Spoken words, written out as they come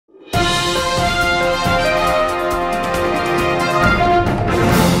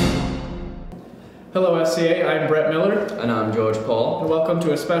SCA. I'm Brett Miller. And I'm George Paul. And welcome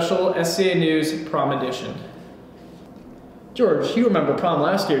to a special SCA News Prom edition. George, you remember prom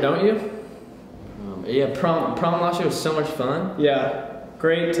last year, don't you? Yeah, prom last year was so much fun. Yeah,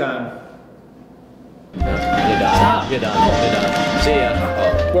 great time. You're done. You're done. See ya.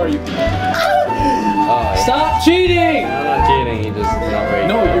 Oh. Where are you? Oh, yeah. Stop cheating! I'm not cheating, you're just not rigged.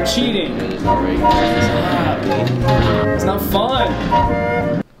 No, you're cheating. You're just not rigged. It's not fun.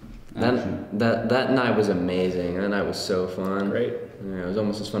 That night was amazing. That night was so fun. Great. Yeah, it was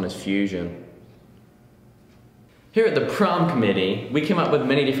almost as fun as Fusion. Here at the prom committee, we came up with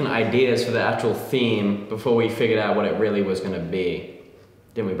many different ideas for the actual theme before we figured out what it really was going to be.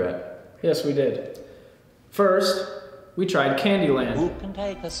 Didn't we, Brett? Yes, we did. First, we tried Candyland,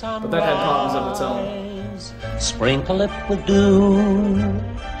 but that had problems of its own. Sprinkle it with dew,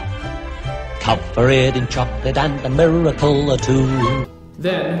 cover it in chocolate and a miracle or two.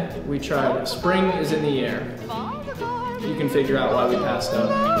 Then, we tried Spring is in the Air. You can figure out why we passed out.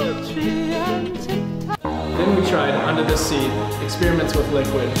 Then we tried Under the Sea, Experiments with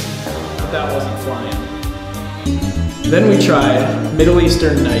Liquid. That wasn't flying. Then we tried Middle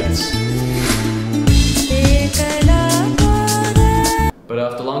Eastern Nights. But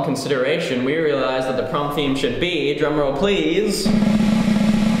after long consideration, we realized that the prom theme should be, drumroll please,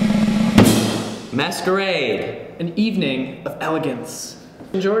 Masquerade. An evening of elegance.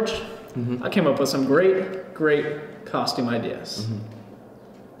 George, I came up with some great costume ideas.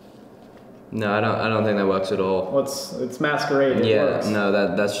 No, I don't think that works at all. Well, it's Masquerade. It works. No,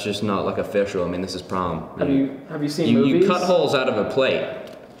 that's just not like official. I mean, this is prom. Have you seen movies? You cut holes out of a plate.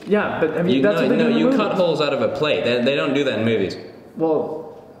 Yeah, but I mean, that's what they do in the you movies. cut holes out of a plate. They don't do that in movies.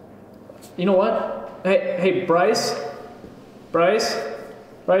 Well, you know what? Hey, Bryce.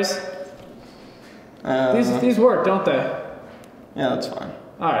 These work, don't they? Yeah, that's fine.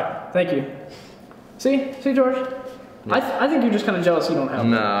 All right, thank you. See, George. Yeah. I think you're just kind of jealous you don't have.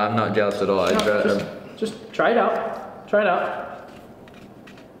 No, I'm not jealous at all. Just try it out. Try it out.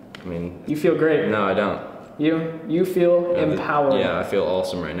 I mean, you feel great. No, I don't. You feel empowered. Yeah, I feel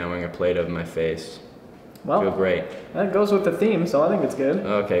awesome right now wearing a plate over my face. Well, I feel great. That goes with the theme, so I think it's good.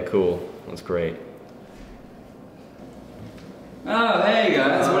 Okay, cool. That's great. Oh, hey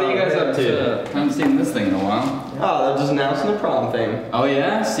guys, what are you guys up to? Haven't seen this thing in a while. Oh, they're just announcing the prom thing. Oh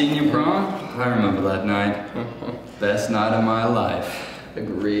yeah? Senior prom? I remember that night. Best night of my life.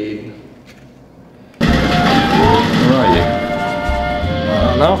 Agreed. Where are you? I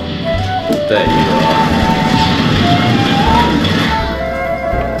don't know. There you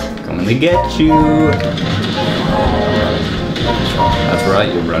are. Coming to get you. That's right,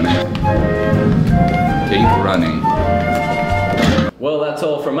 you're running. Keep running. Well, that's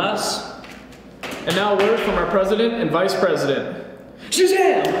all from us. And now a word from our president and vice president.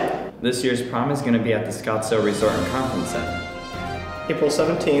 Shazam! This year's prom is going to be at the Scottsdale Resort and Conference Center. April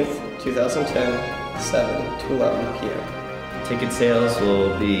 17th, 2010, 7 to 11 p.m. Ticket sales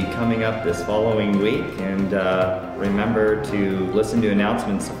will be coming up this following week, and remember to listen to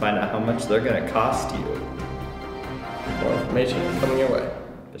announcements to find out how much they're going to cost you. More information coming your way.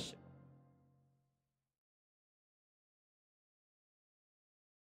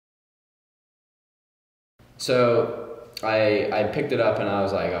 So I picked it up and I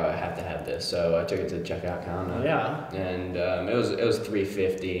was like, oh, I have to have this. So I took it to the checkout counter. Yeah. And it was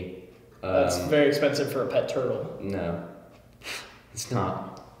 $3.50. That's very expensive for a pet turtle. No, it's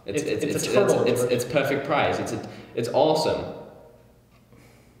not. It's a turtle. It's perfect price. It's awesome.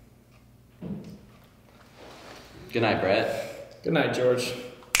 Good night, Brett. Good night, George.